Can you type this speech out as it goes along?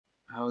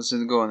How's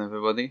it going,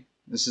 everybody?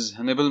 This is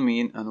Hannibal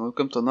Mean, and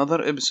welcome to another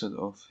episode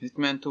of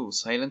Hitman 2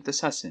 Silent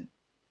Assassin.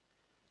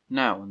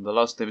 Now, in the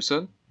last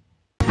episode,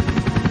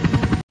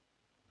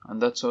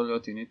 and that's all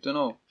what you need to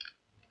know.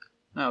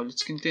 Now,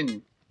 let's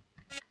continue.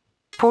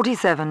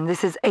 47,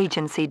 this is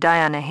Agency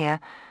Diana here.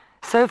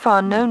 So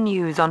far, no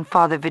news on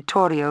Father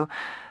Vittorio,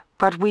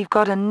 but we've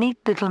got a neat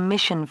little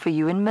mission for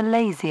you in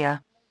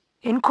Malaysia.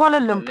 In Kuala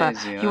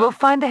Lumpur, you will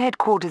find the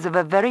headquarters of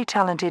a very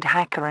talented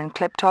hacker and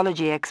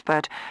kleptology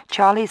expert,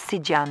 Charlie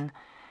Sijan.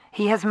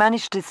 He has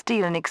managed to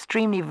steal an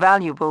extremely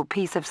valuable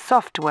piece of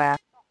software.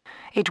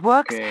 It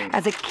works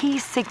as a key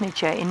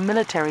signature in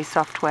military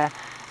software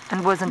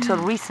and was until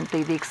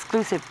recently the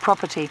exclusive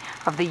property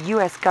of the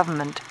US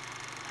government.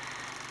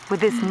 With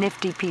this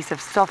nifty piece of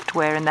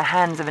software in the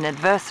hands of an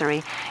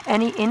adversary,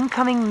 any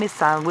incoming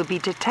missile will be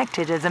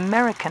detected as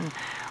American,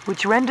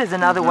 which renders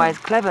an otherwise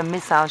clever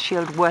missile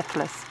shield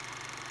worthless.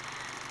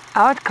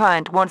 Our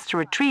client wants to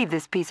retrieve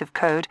this piece of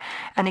code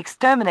and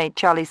exterminate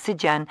Charlie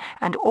Sijan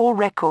and all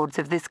records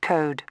of this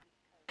code.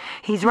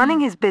 He's running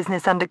his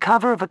business under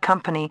cover of a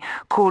company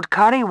called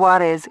Cari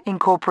Juarez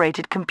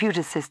Incorporated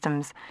Computer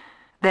Systems.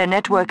 Their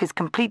network is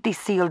completely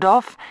sealed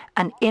off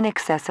and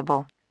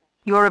inaccessible.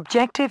 Your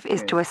objective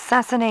is to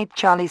assassinate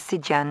Charlie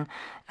Sijan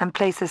and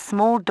place a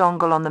small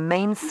dongle on the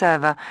main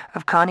server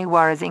of Cari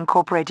Juarez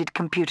Incorporated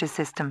Computer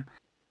System.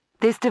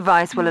 This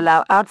device will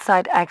allow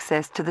outside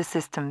access to the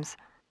systems.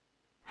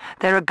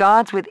 There are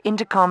guards with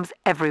intercoms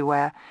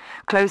everywhere,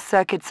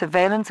 closed-circuit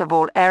surveillance of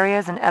all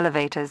areas and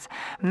elevators,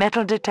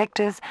 metal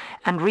detectors,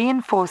 and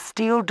reinforced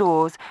steel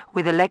doors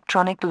with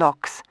electronic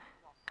locks.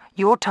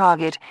 Your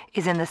target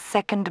is in the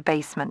second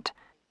basement.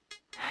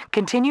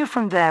 Continue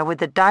from there with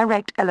the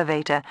direct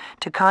elevator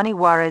to Cari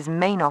Juarez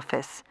main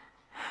office.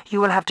 You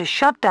will have to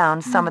shut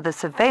down some of the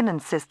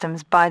surveillance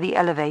systems by the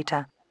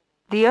elevator.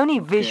 The only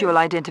visual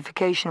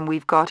identification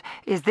we've got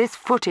is this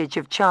footage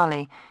of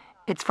Charlie.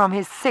 It's from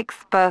his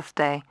 6th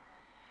birthday.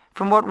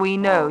 From what we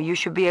know, you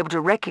should be able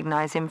to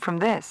recognize him from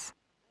this.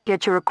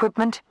 Get your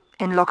equipment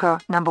in locker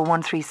number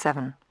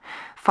 137.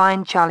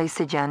 Find Charlie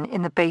Sijan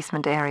in the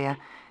basement area.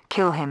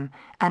 Kill him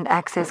and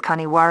access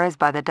Cari Juarez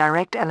by the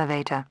direct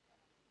elevator.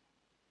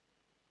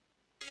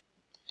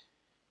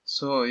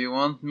 So, you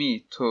want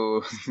me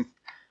to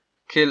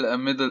kill a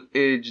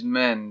middle-aged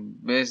man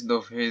based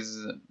off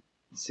his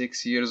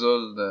 6 years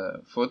old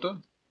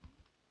photo?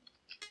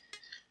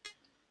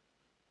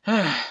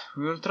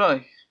 We will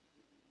try.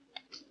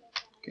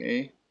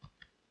 Okay.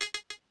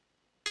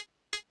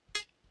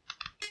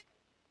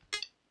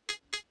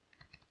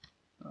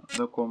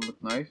 The combat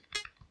knife.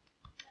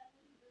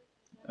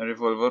 A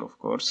revolver, of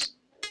course.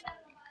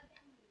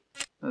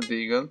 A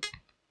deagle.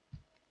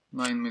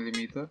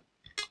 9mm.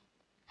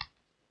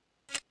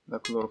 The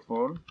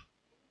chloroform.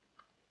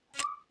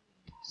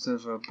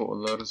 Silver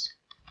bowlers.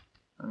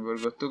 And we're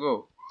good to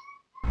go.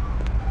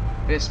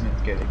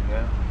 Basement killing,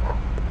 yeah?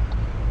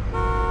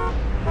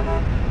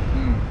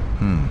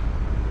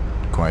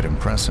 Quite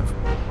impressive.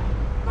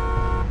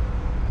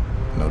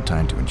 No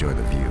time to enjoy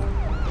the view.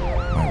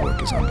 My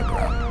work is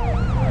underground.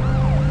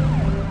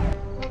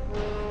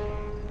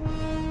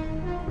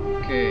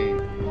 Okay.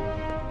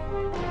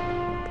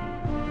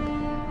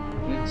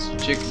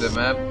 Let's check the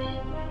map.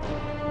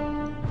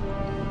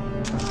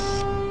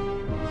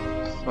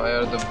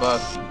 Fire the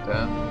button,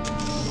 huh?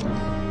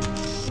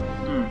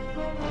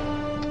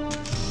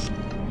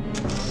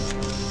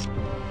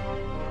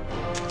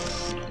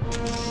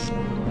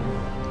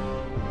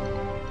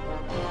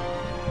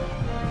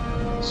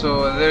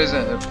 So there is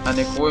an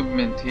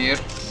equipment here.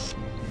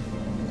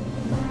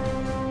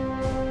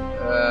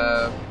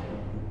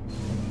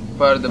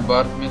 Fire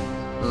department,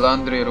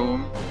 laundry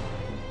room,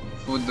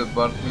 food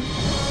department.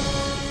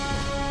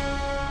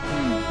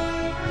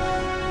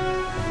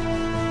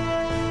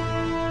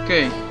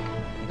 Okay,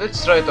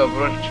 let's try to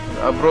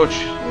approach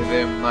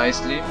them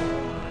nicely.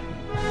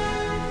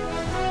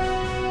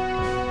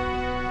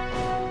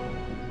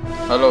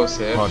 Hello,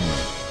 sir. Pardon me.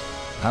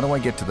 How do I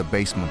get to the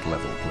basement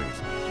level,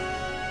 please?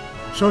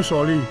 So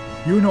sorry,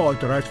 you not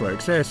authorized for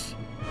access.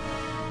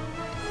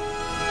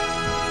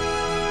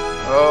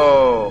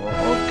 Oh,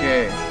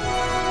 okay.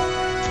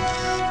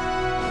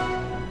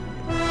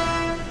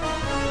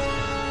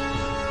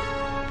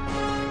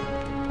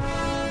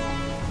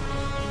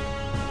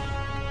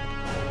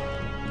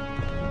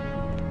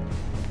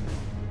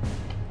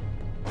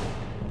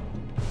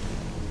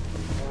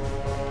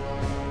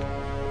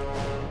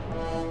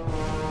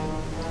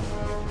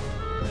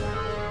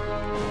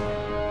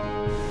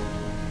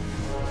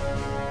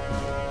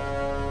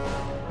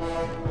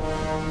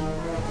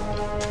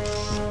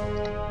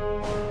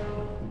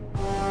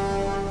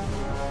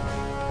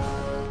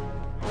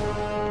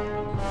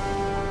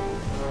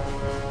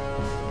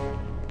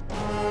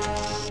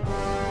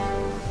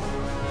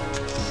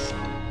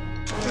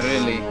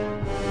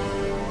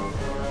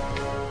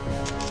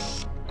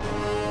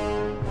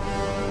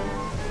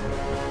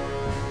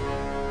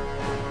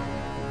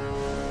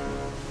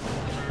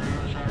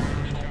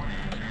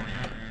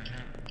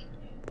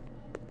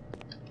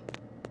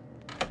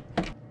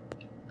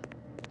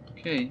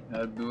 Okay,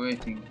 I'll be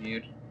waiting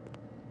here.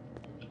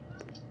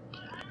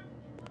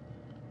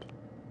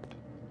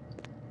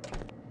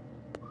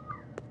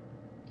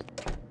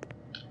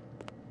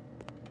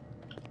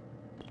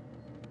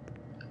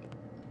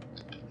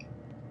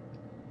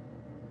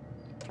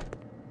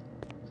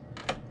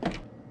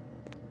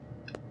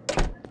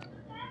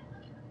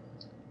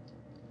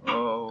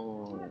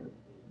 Oh,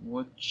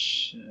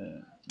 watch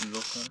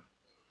locker.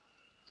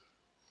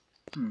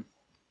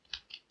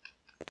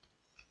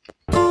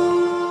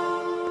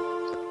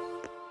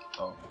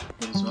 Oh,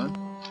 here's one.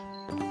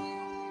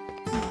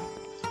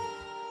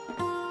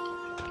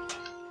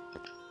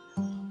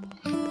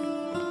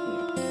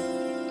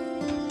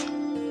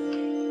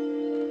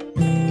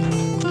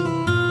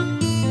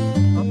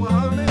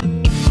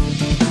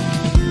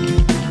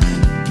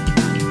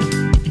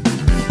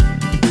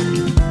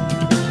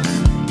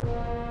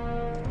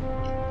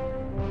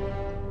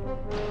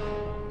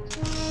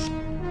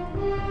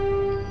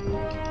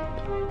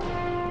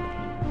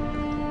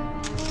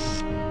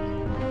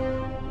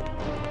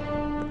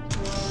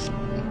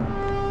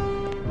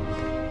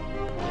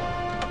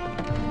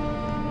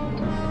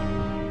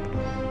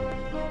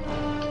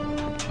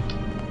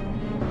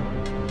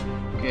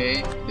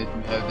 Okay, let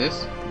me have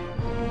this.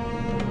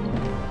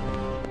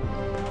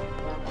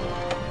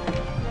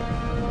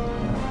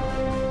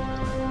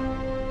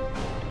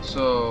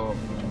 So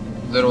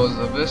there was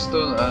a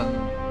pistol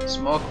and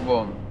smoke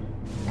bomb.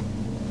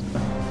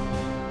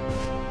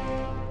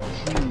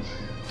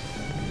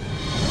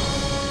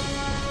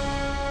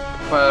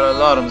 Fire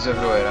alarms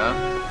everywhere, huh?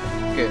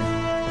 Okay.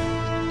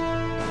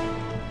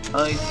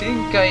 I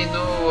think I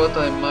know what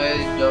I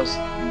might just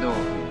do.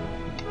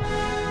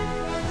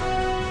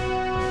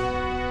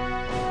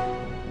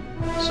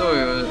 So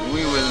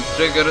we will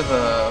trigger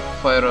the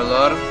fire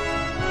alarm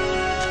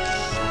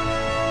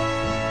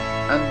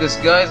and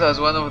disguise as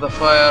one of the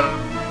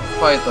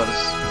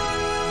firefighters.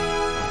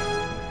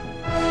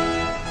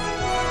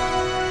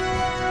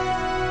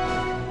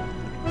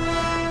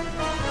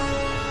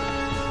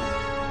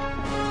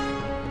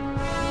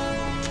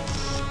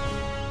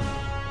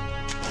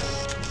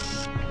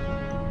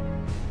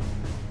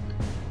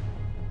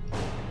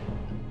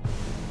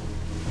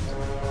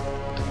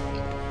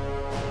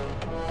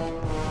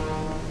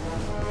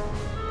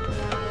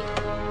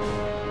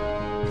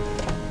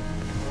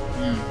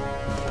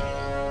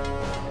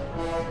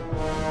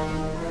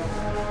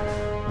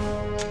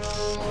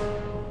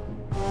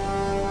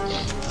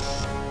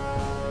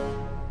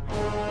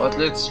 But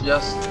let's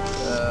just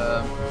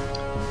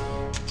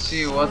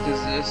see what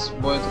is this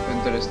point of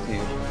interest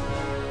here.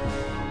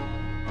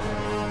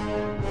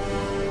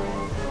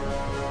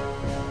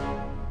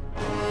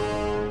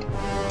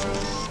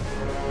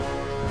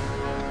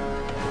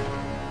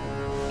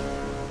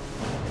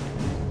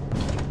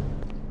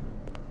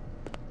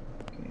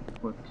 Okay,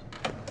 quick.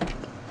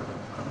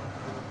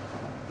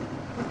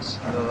 It's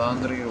the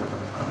laundry room.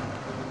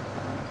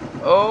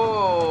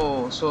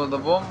 Oh, so the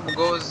bomb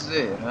goes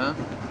there, huh?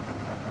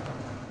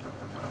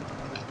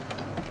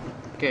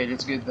 Okay,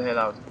 let's get the hell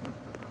out.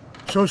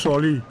 So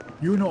sorry,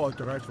 you know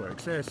authorized for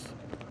access.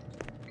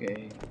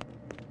 Okay.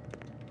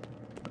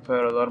 The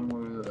fire alarm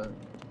will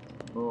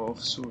go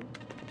off soon.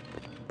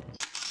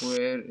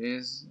 Where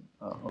is...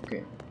 Oh,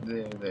 okay.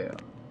 There they are.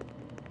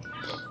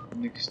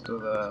 Next to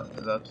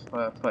that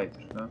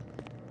firefighter, huh?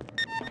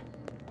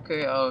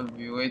 Okay, I'll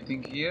be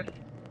waiting here.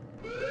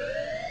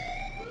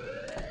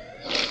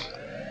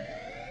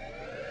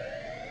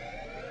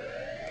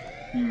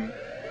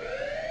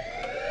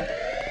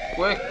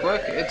 Quick,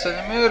 quick, it's an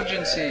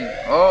emergency!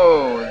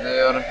 Oh,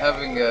 they are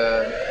having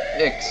a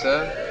X,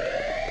 huh?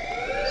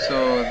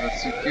 So the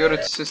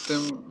security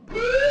system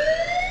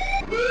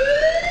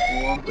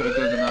won't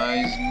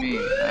recognize me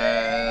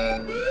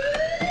and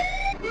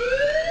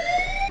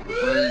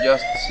will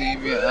just see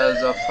me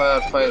as a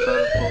firefighter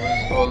who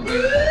is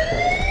holding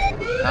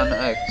an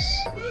X.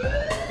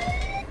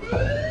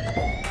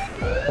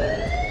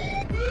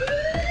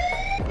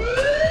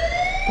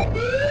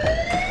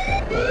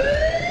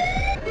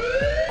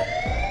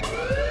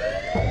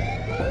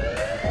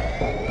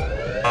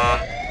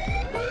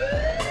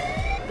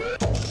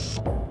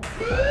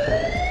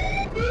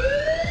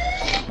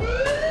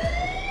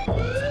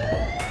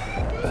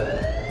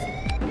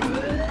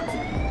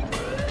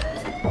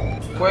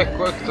 Quick,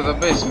 quick to the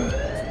basement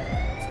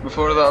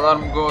before the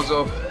alarm goes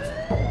off.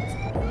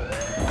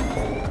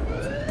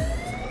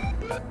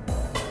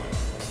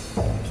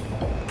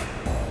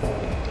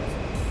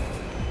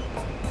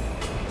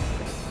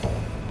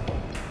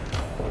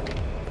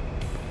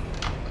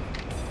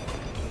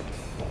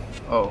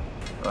 Oh,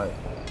 right.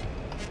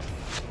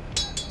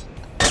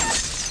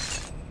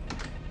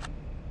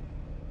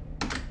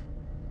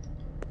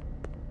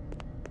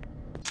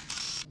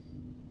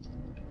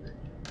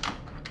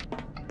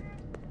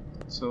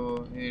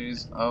 So here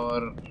is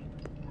our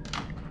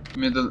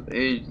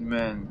middle-aged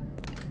man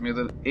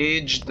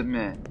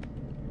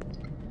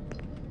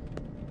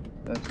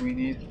that we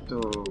need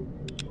to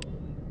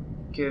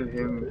kill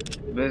him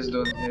based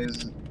on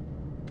his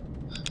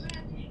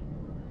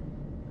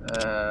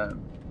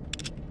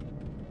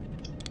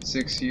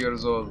 6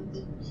 years old.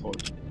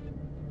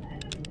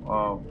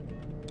 Wow.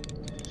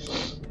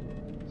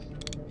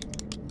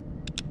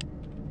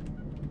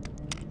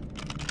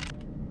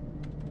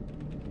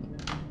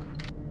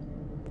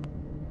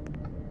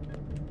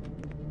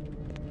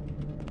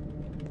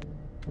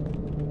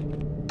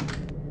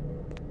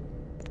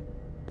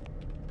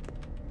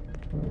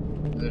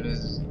 There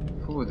is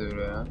food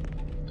everywhere.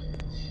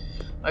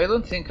 I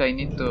don't think I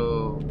need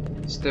to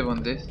step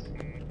on this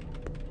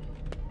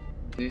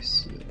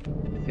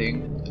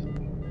thing.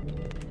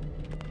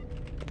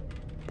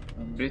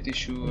 I'm pretty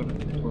sure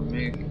it will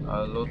make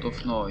a lot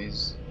of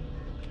noise.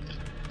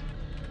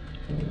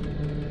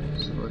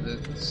 So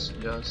let's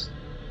just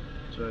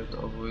try to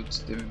avoid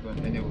stepping on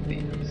any of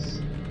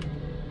these.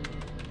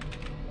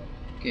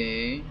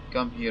 Okay,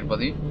 come here,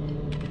 buddy.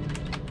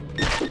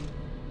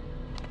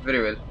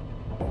 Very well.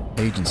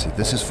 Agency,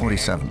 this is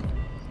 47.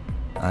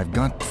 I've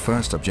got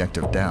first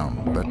objective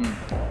down, but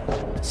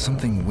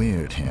something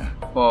weird here.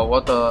 Wow,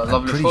 what a I'm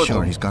lovely pretty photo.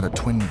 sure he's got a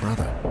twin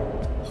brother.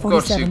 Of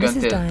course you 47, can this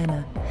is tell.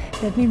 Diana.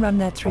 Let me run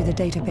that through the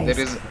database. There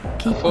is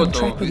Keep a photo on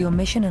track with your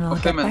mission and I'll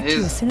of get him and back to you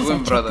his as soon as I twin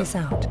check brother. this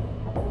out.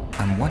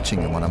 I'm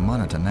watching him on a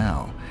monitor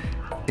now.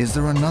 Is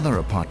there another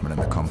apartment in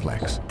the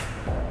complex?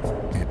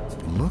 It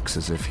looks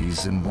as if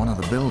he's in one of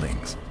the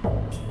buildings.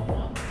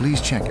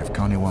 Please check if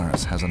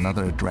Cañuelas has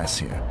another address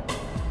here.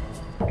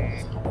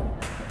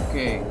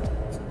 Okay.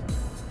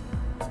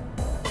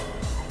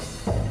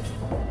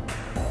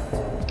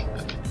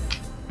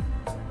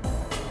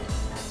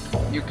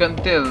 You can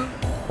tell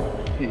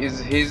he is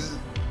his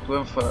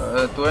twin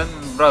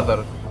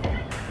brother,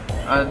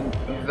 and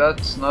if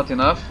that's not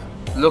enough,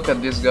 look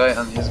at this guy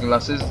and his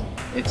glasses.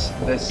 It's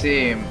the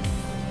same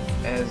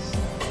as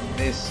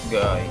this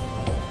guy.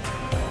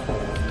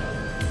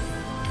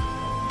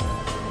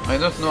 I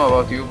don't know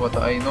about you, but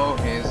I know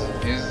he's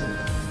his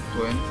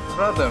twin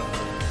brother.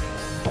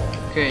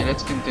 Okay,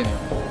 let's continue.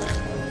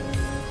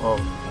 Oh.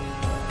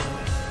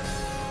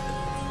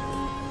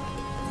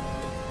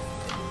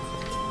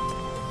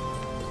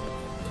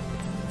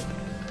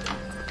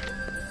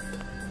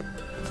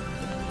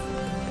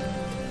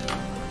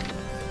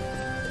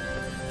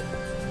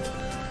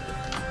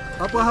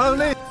 Apa hal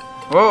ni?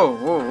 Whoa,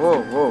 whoa,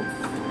 whoa, whoa.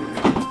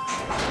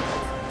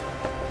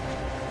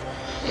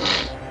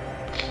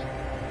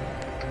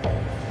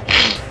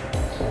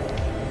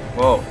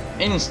 Whoa,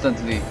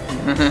 instantly.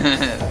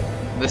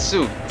 The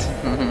suit.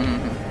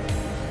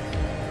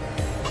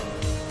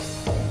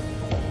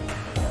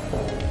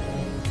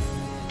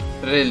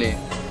 Really?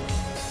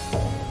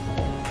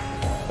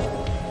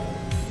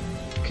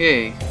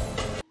 Okay.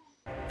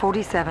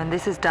 47,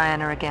 this is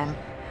Diana again.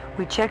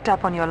 We checked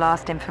up on your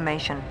last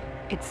information.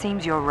 It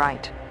seems you're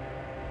right.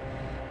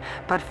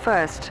 But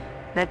first,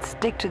 let's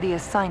stick to the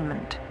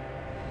assignment.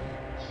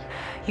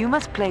 You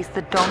must place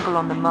the dongle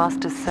on the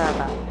master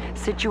server,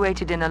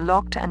 situated in a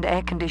locked and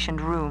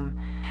air-conditioned room.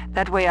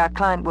 That way our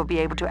client will be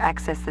able to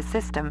access the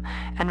system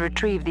and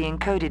retrieve the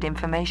encoded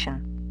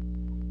information.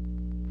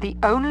 The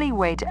only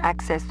way to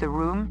access the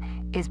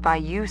room is by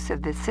use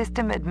of the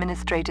system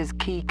administrator's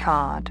key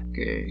card.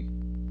 Okay.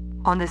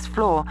 On this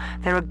floor,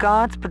 there are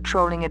guards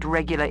patrolling at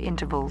regular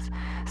intervals.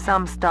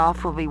 Some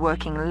staff will be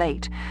working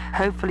late,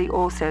 hopefully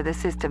also the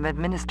system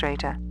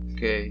administrator.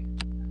 Okay.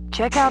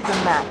 Check out the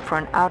map for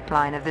an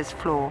outline of this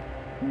floor.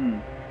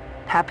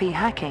 Happy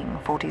hacking,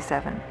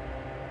 47.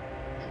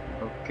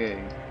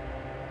 Okay.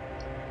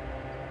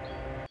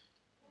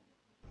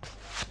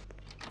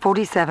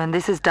 47,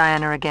 this is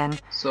Diana again.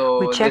 So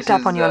We checked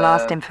this up on is, your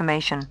last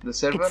information. the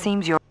server? It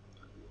seems you're...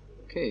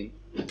 Okay.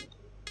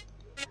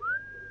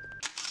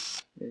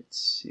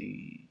 Let's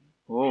see.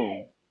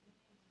 Whoa.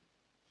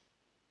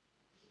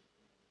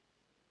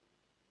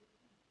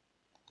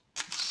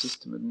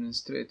 System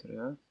administrator,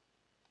 yeah?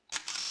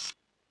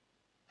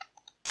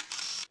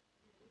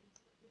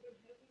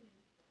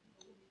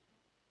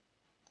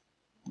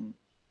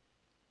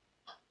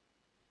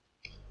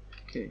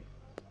 Okay.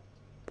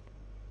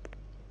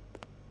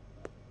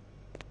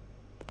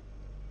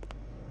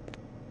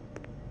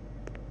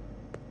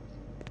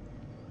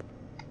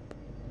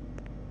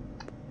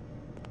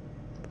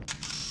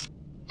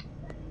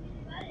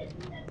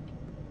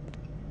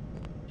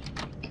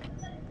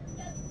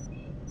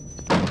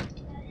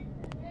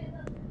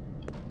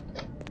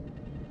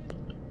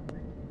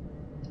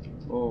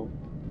 Oh.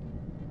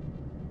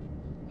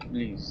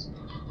 Please.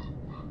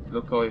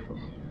 Look away from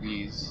me,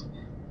 please.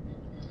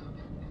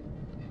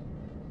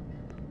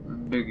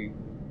 I'm begging.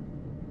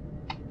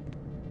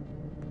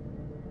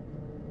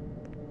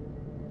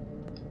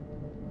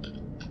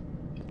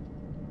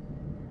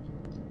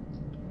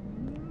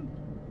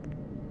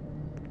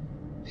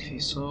 Okay,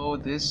 so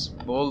this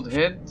bald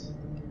head.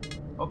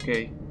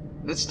 Okay,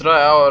 let's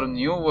try our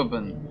new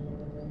weapon.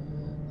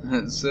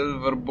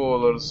 Silver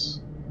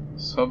bowlers.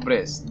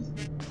 Suppressed.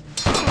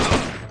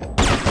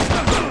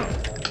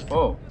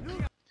 Oh,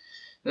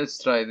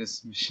 let's try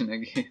this mission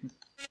again.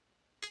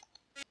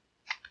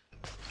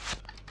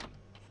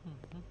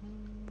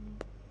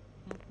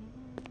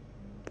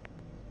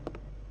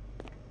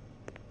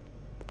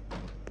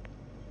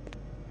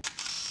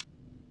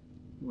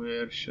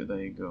 Where should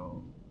I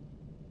go?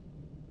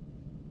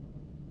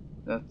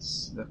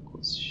 That's the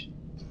question.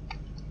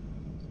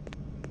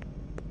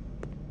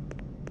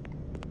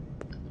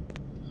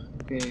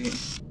 Okay.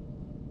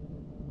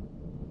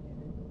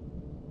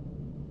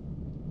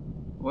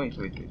 Wait.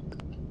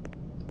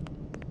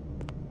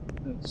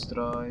 Let's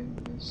try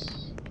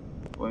this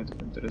point of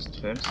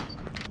interest first.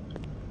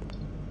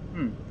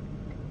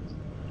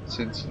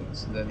 Since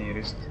it's the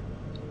nearest.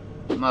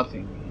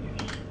 Nothing here.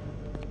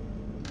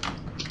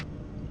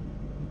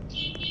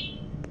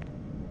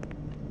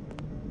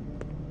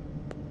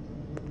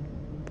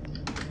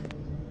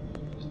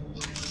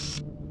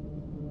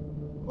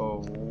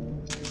 Oh.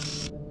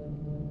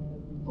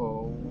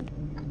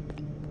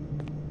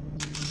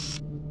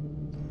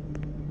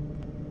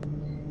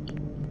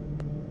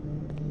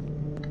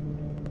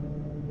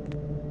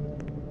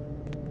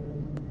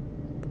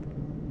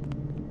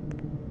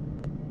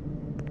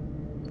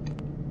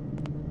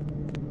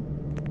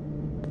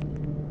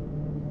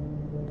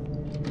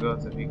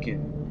 Gotta be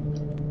kidding.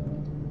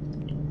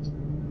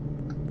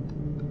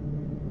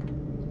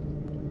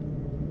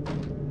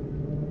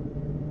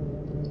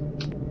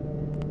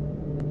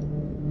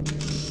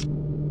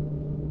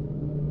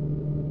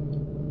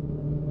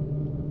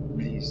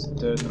 Please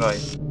turn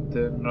right.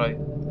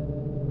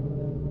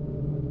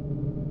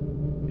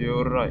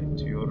 You're right.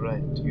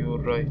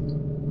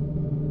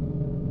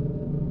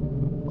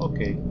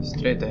 Okay,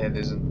 straight ahead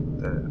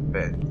isn't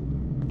bad.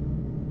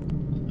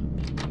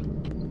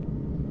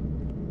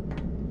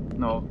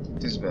 No,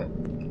 it is bad.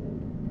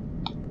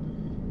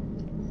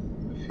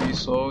 If you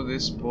saw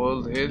this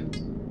bald head,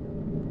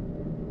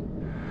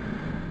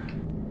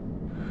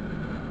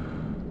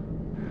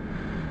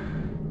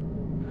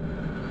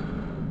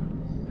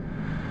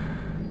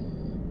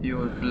 you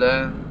will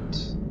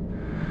plant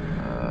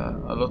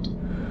a lot of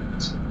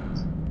it.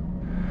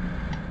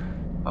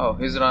 Oh,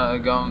 he's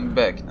going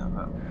back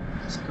now.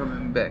 He's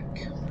coming back.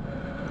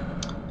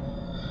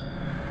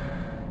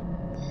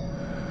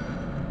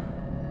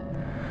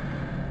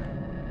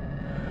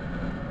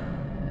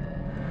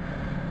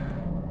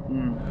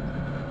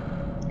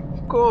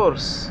 Of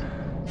course,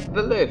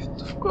 the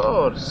left, of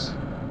course.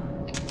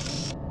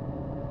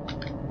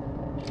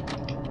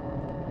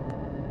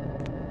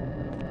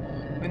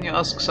 When you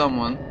ask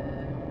someone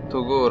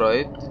to go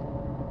right,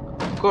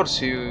 of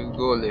course you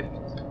go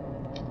left.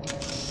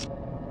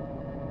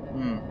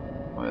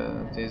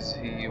 What is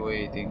he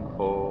waiting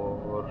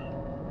for?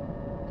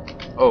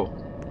 Oh,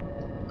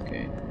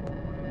 okay.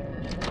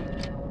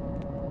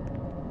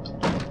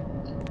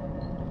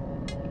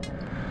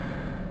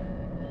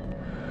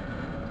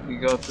 You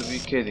got to be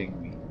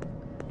kidding me.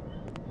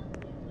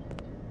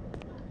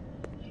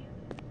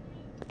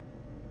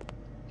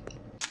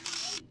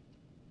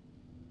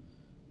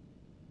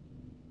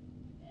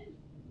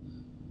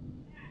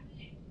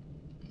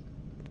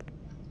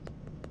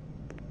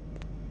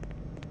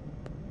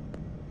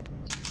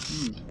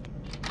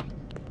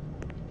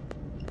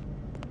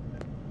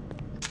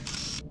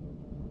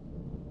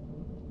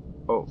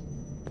 Oh.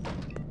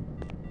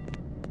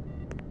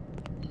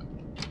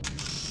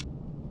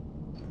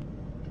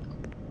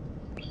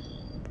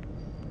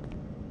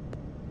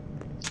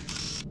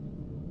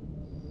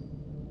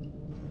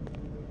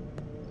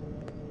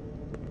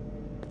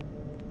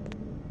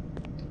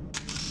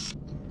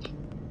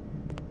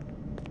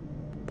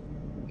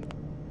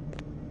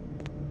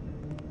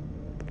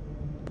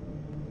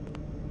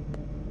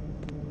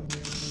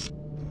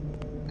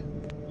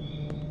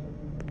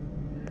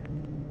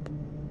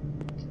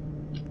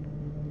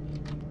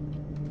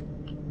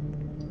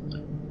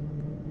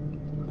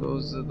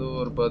 Close the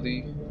door,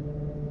 buddy.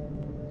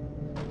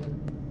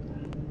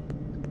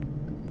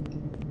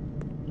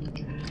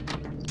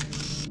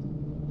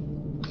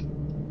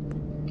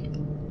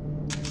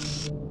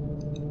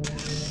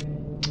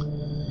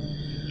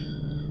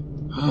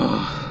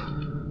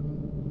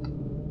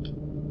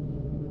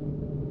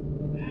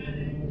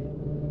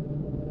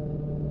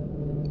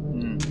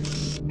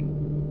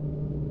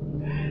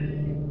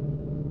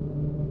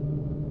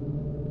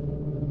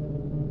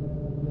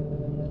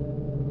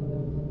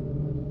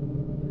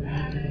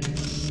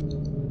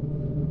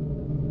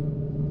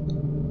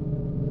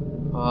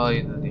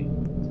 Finally.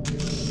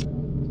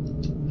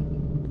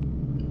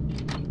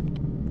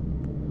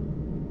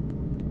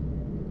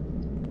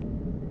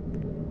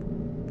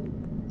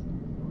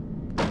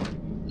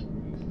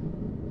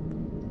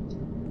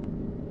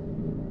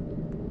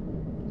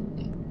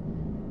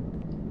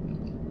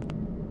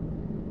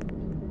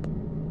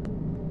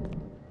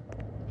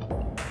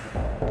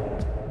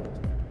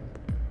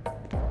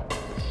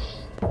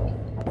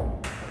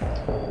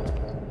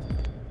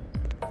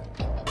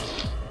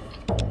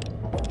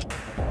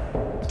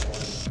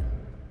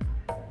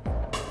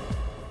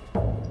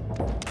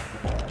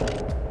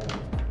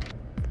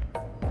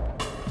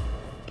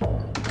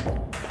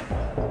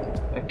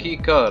 Key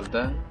card,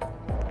 eh?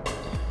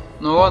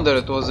 No wonder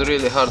it was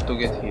really hard to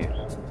get here.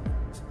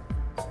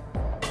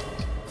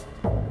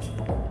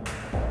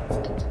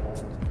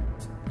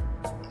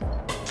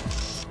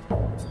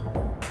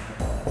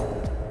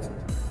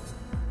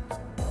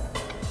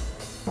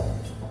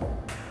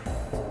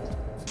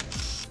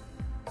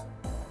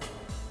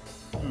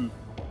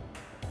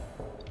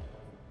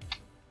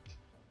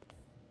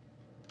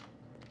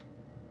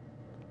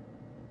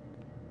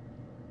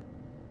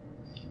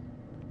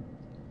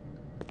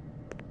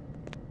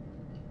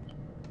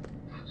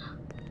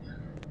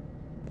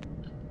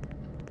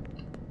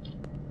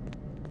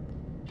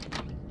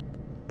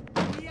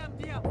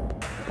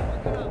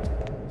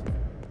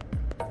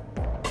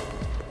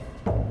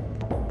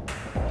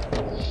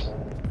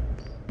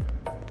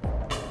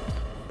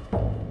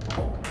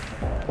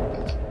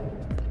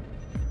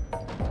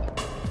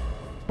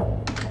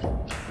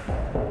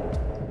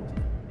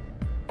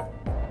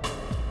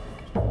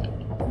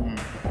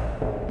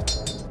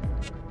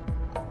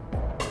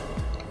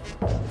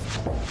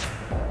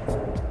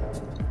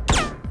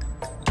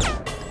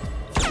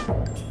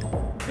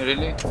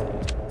 Really?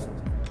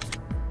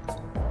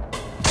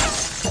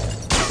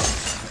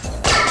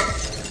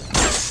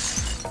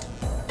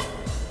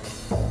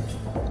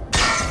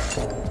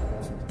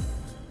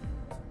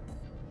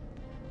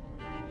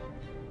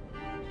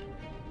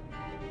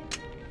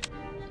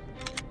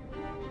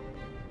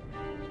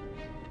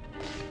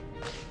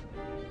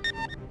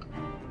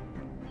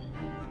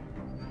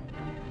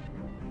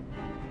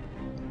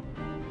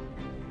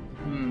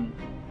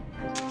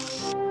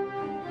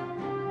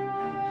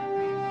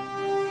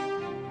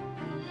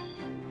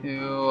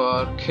 You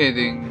are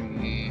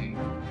kidding me.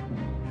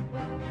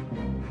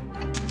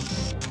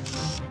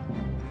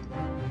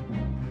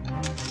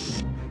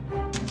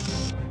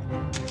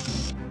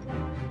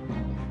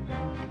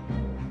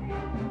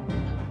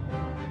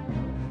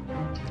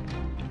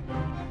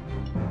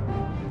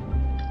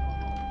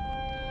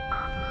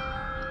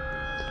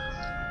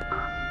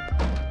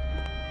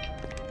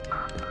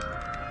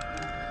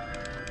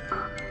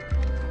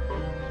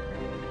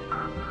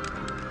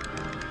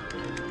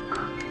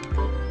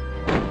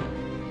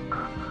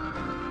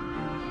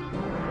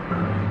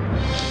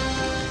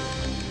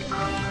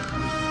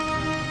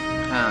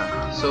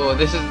 So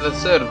this is the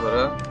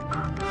server, huh?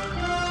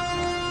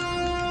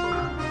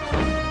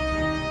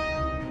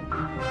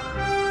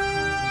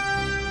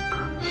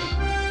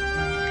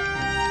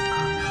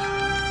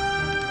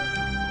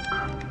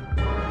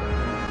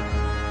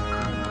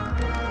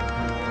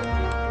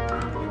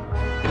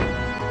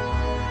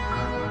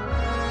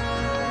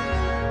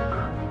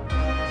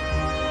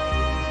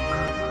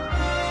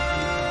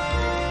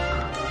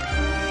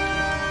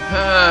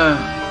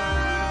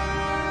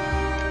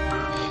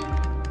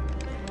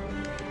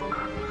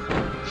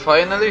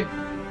 Finally?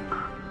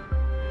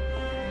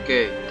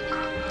 Okay.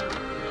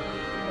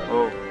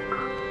 Oh.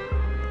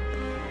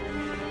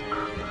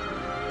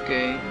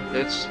 Okay,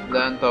 let's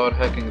plant our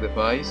hacking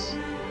device.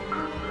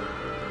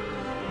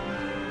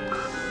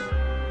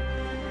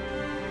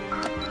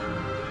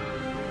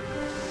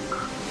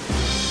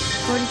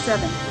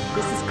 "47,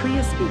 this is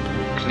Kriya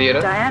speaking.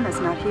 Clear? Diana's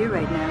not here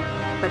right now,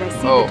 but I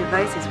see Oh. the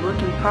device is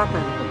working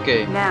properly.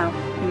 Okay. Now,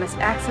 you must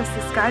access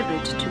the sky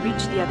bridge to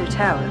reach the other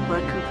tower for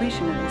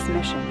completion of this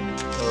mission."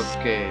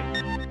 Okay.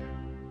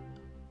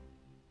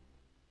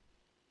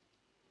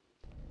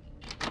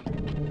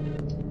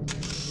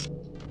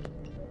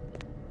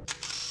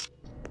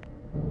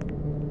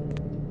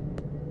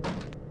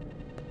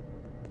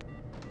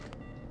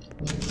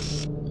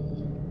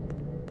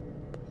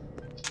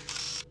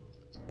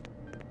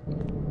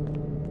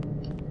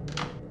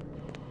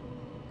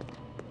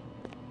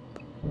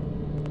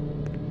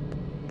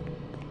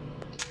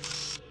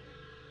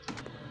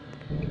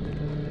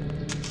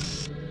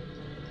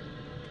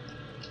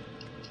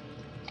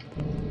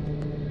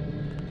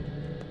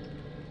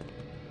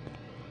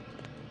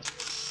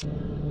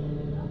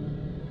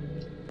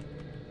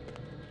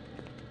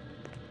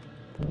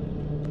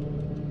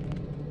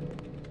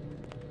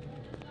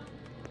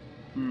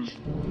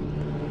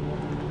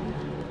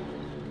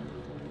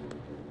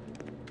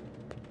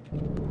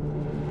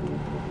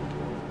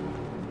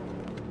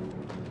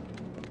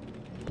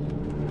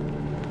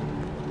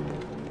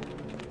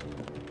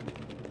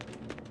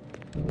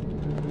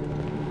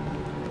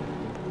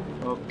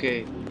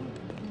 Okay.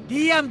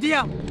 Diam,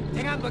 diam.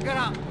 Jangan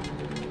bergerak.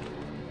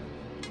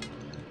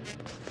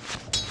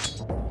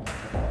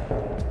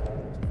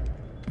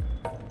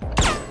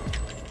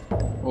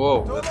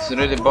 Whoa, that's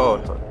really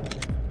powerful.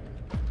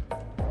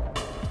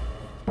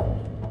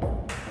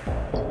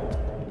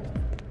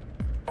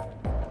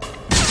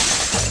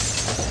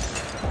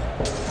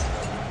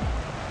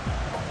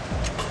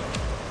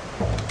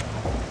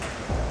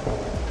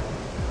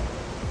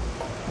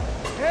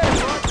 Hei,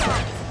 Wata!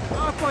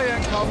 Apa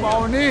yang kau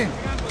mau ni?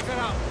 Jangan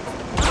bergerak.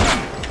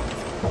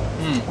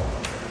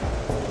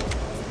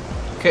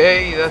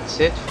 Okay,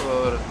 that's it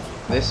for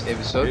this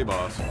episode. Hey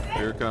boss,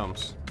 here it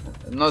comes.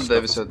 Not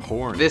the episode,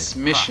 Porn. this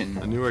mission.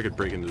 I knew I could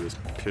break into this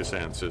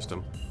pissant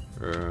system.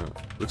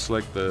 Looks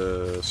like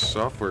the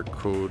software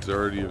code's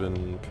already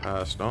been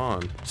passed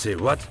on. Say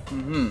what?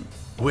 Mm-hmm.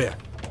 Where?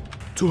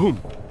 To whom?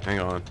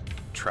 Hang on,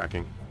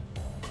 tracking.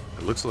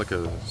 It looks like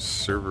a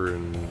server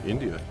in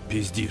India.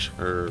 Pizdish.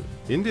 Or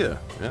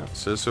India, yeah, it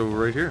says so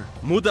right here.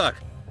 Mudak.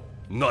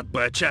 Not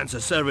by chance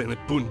a server in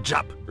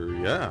Punjab. Or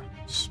yeah,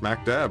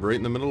 smack dab, right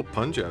in the middle of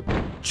Punjab.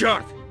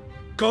 Chart.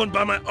 Conned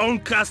by my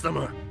own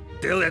customer.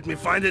 They let me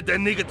find it,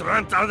 then nigga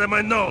ran under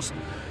my nose.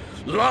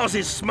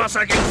 Lousy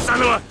smussacking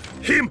son of a...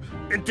 Him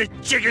and the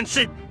chicken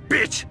shit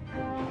bitch!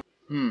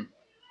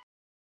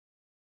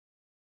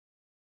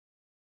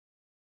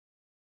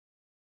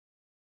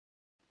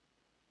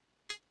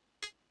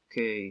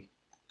 Okay.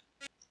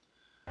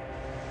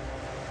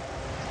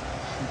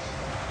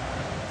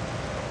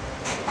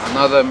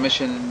 Another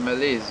mission in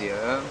Malaysia,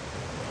 huh?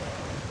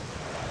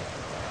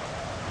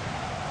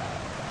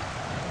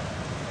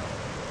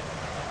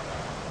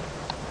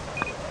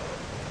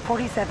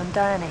 "47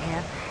 Diana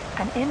here.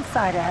 An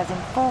insider has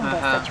informed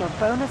us that your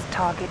bonus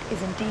target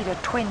is indeed a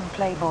twin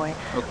playboy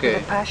Okay.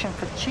 with a passion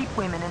for cheap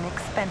women and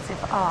expensive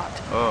art.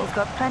 Oh. He's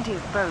got plenty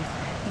of both,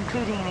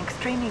 including an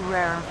extremely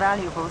rare and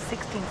valuable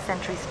 16th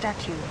century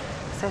statue,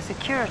 so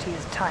security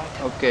is tight.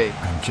 Okay.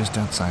 I'm just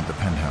outside the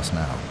penthouse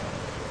now,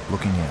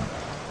 looking in.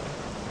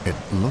 It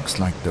looks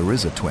like there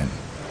is a twin.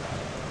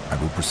 I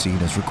will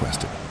proceed as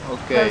requested.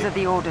 Okay. Those are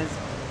the orders.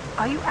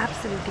 Are you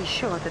absolutely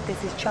sure that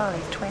this is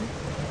Charlie's twin?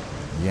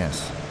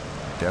 Yes,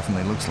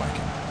 definitely looks like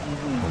him,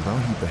 although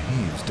he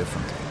behaves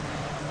differently.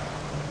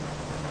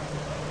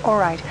 All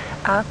right,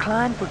 our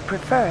client would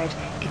prefer it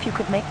if you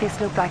could make this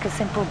look like a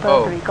simple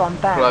burglary gone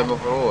bad. Climb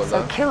over all,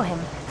 So huh? kill him,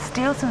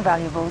 steal some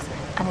valuables,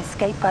 and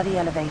escape by the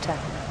elevator.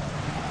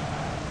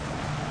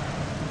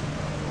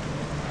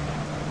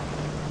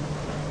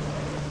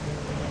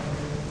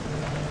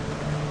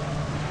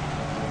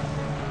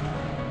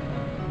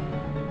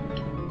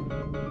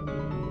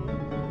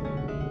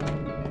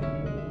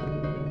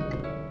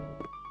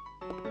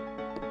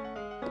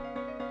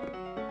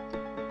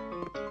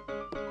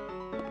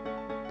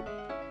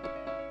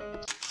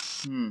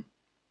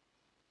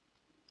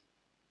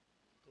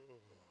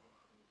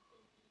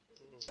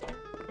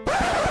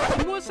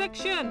 Semua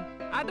section.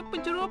 Ada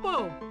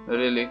penceroboh.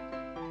 Really?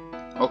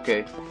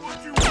 Okay.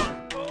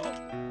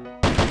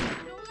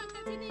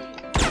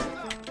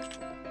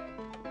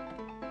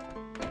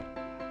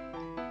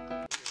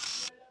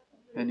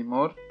 Any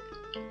more?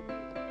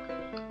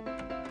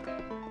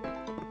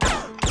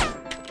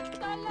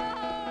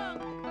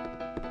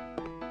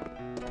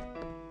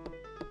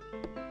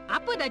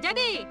 Apa dah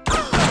jadi?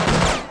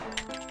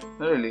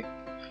 Really?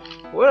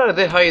 Where are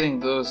they hiding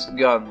those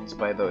guns,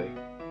 by the way?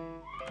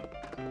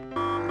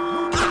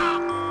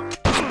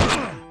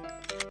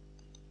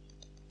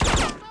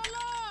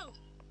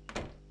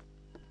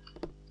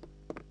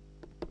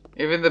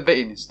 Even the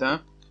bayonet, huh?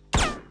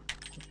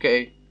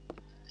 Okay.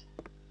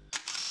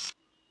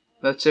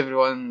 That's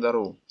everyone in the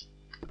room.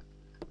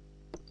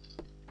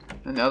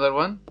 Any other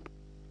one?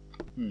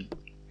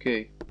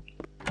 Okay.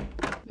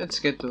 Let's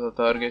get to the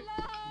target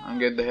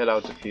and get the hell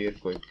out of here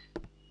quick.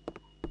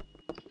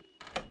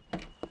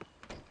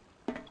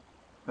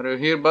 Are you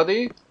here,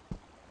 buddy?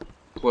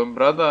 Twin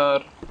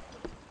brother.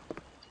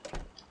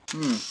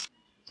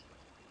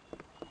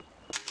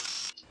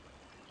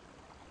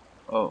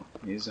 Oh,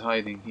 he's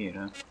hiding here,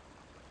 huh?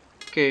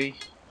 Okay.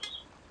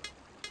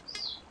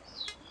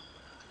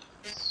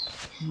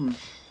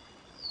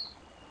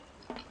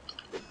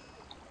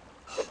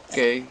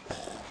 Okay.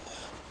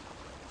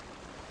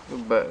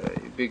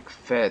 You big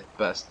fat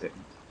bastard.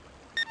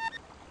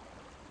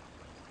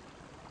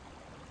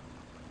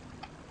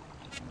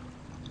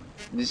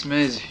 This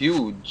man is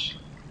huge.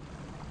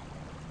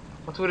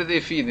 What were they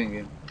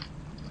feeding him?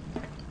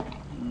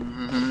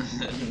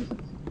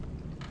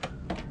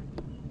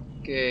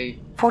 Okay.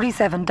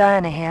 47,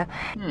 Diana here.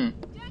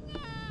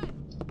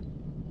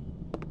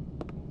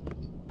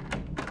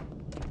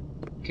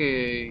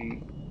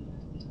 Okay.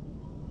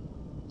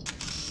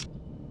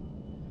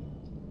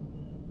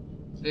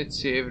 Let's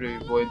see every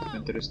point of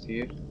interest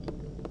here.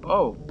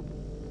 Oh.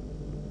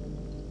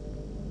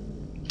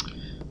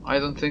 I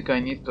don't think I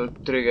need to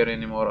trigger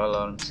any more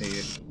alarms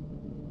here.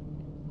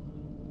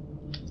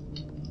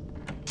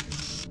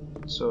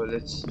 So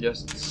let's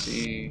just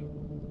see.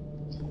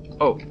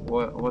 Oh,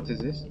 what is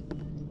this?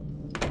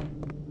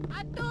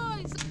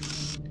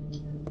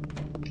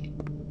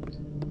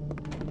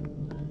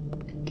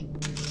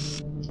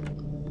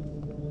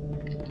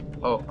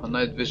 Oh, a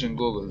night vision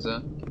goggles,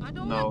 huh?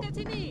 No.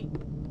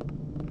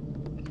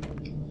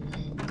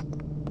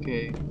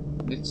 Okay,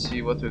 let's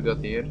see what we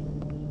got here.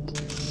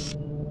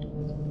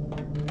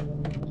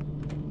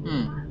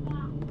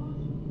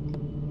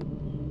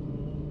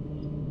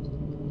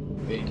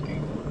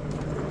 Painting.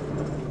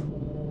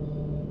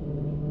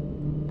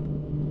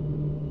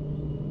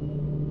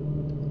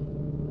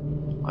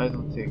 I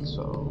don't think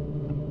so.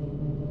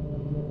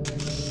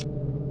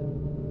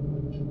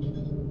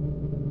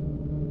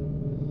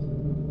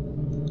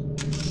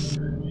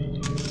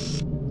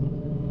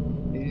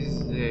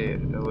 Is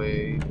there a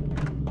way?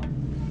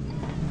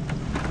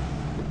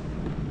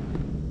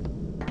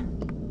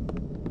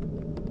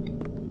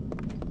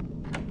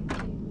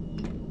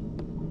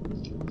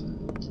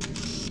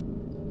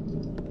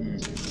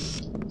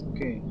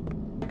 Okay.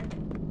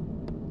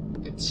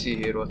 Let's see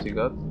here what we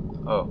got.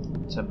 Oh,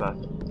 it's a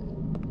battle.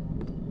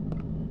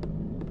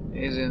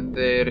 Isn't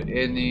there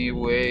any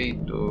way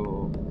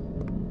to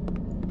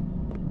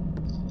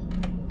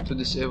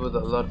disable the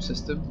alarm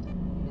system?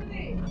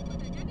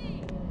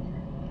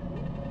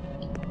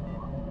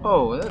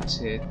 Oh,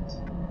 that's it.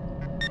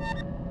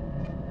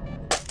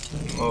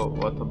 Oh,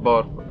 what a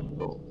powerful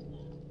tool.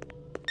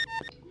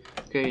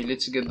 Okay,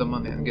 let's get the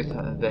money and get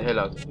the hell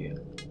out of here.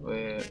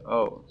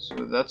 Oh,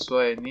 so that's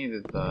why I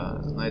needed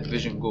the night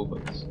vision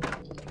goggles.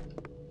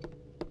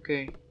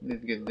 Okay,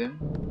 let's get them.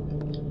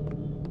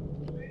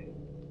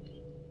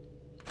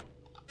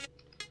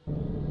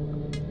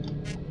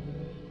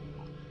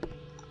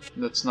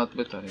 That's not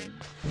better even.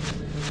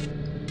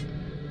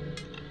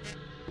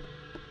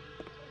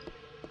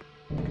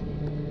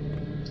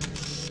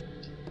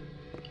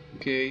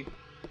 Okay.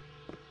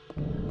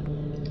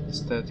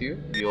 Statue.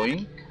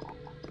 Yoink.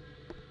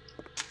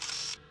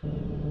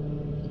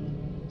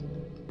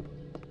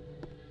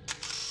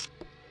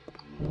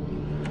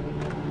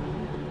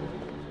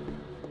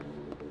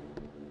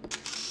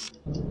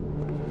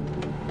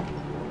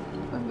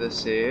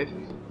 safe.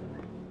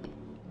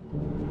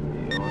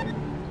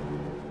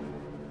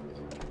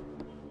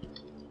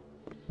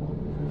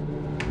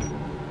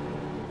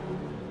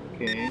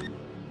 Okay.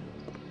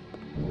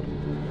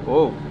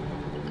 Oh.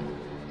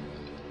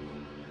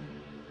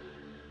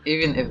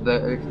 Even if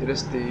the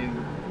electricity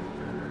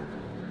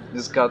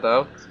is cut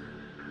out,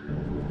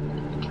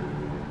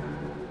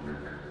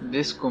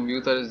 this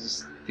computer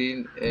is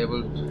still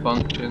able to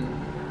function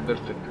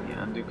perfectly,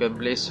 and you can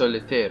play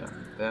solitaire.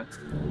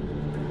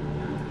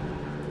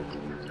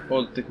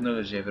 Old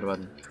technology,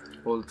 everybody.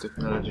 Old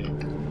technology.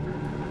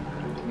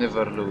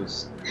 Never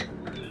lose.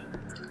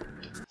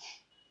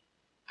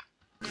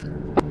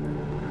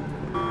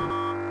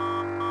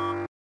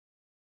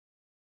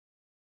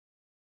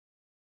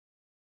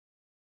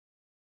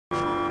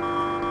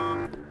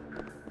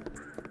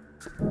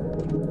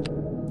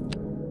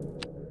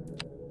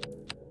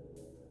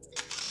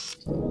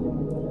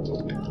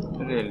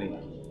 Really?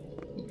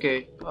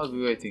 Okay, I'll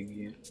be waiting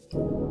here.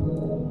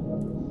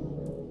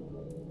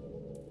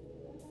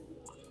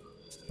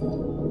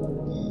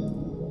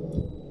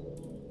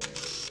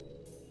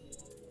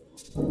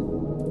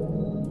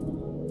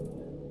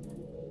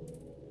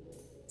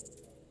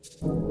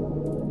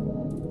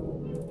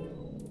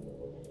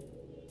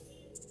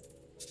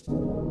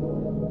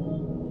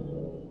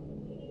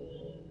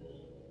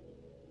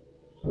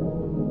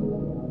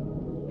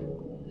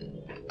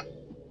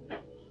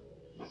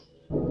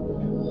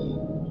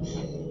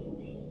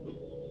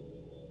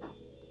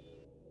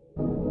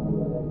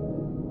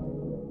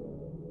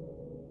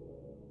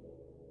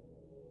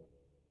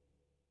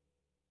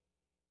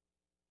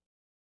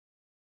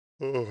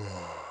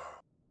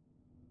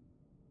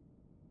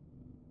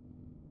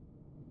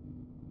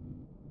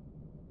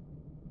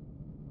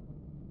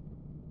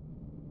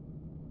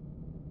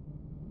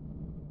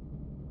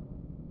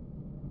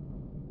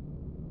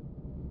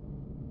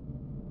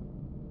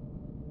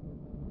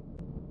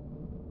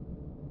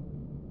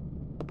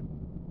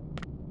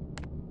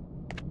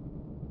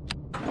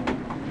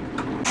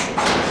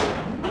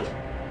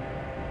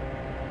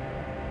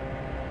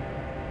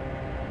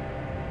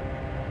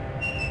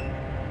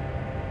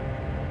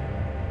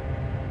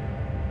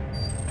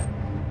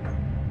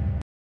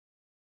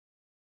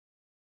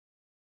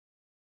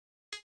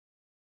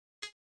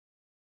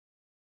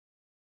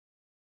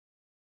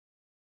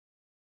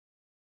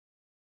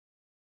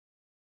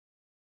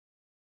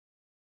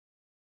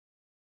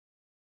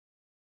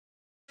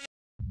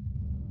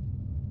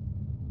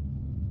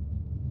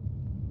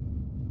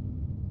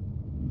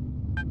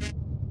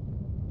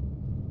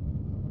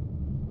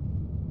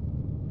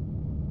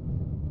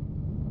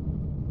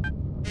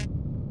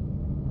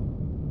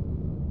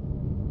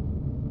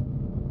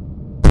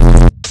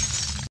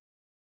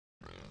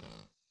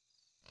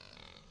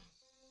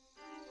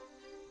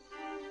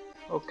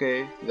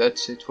 Okay,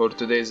 that's it for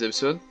today's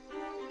episode.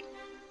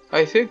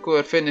 I think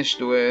we're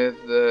finished with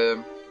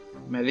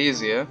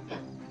Malaysia.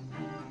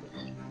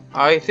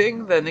 I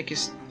think the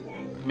next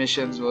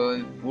missions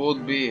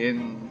would be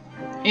in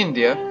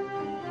India.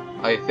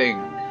 I think.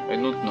 I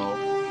don't know.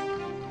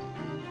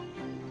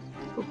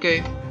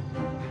 Okay.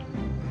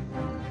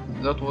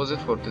 That was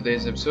it for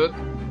today's episode.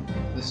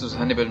 This was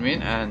Hannibal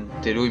Mean, and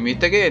till we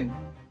meet again.